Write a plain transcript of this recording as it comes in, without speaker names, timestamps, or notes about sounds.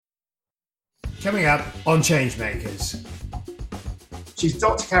Coming up on Changemakers. She's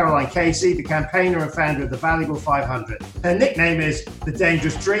Dr. Caroline Casey, the campaigner and founder of the Valuable 500. Her nickname is the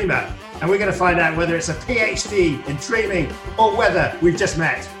Dangerous Dreamer. And we're going to find out whether it's a PhD in dreaming or whether we've just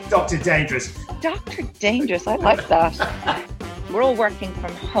met Dr. Dangerous. Dr. Dangerous, I like that. We're all working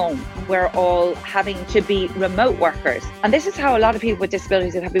from home. We're all having to be remote workers. And this is how a lot of people with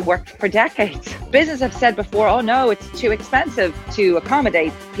disabilities have been worked for decades. Business have said before, oh no, it's too expensive to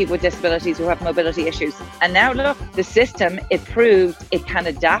accommodate people with disabilities who have mobility issues. And now look, the system, it proved it can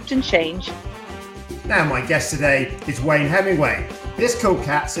adapt and change. Now my guest today is Wayne Hemingway. This cool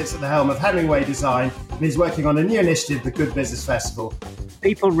cat sits at the helm of Hemingway Design and is working on a new initiative, the Good Business Festival.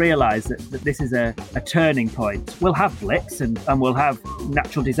 People realise that this is a turning point. We'll have blips and we'll have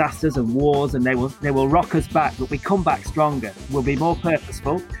natural disasters and wars, and they will rock us back, but we come back stronger. We'll be more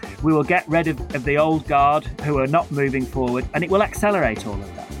purposeful. We will get rid of the old guard who are not moving forward, and it will accelerate all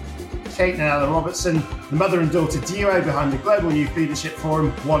of that. Kate and Ella Robertson, the mother and daughter duo behind the Global Youth Leadership Forum,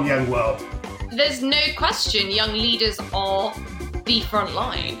 One Young World. There's no question young leaders are the front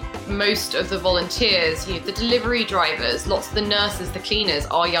line. Most of the volunteers, the delivery drivers, lots of the nurses, the cleaners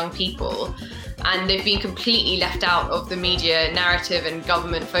are young people, and they've been completely left out of the media narrative and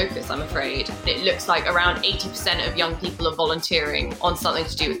government focus, I'm afraid. It looks like around 80% of young people are volunteering on something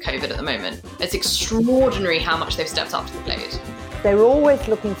to do with COVID at the moment. It's extraordinary how much they've stepped up to the plate. They're always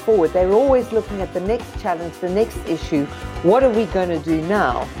looking forward. They're always looking at the next challenge, the next issue. What are we going to do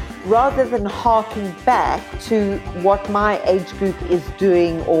now? Rather than harking back to what my age group is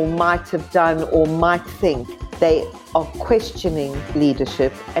doing or might have done or might think, they are questioning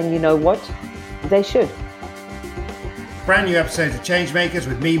leadership. And you know what? They should. Brand new episodes of Changemakers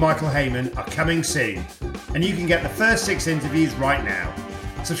with me, Michael Heyman, are coming soon. And you can get the first 6 interviews right now.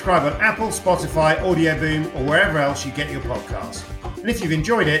 Subscribe on Apple, Spotify, Audioboom, or wherever else you get your podcasts. And if you've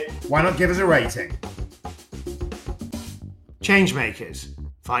enjoyed it, why not give us a rating? Changemakers.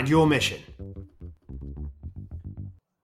 Find your mission.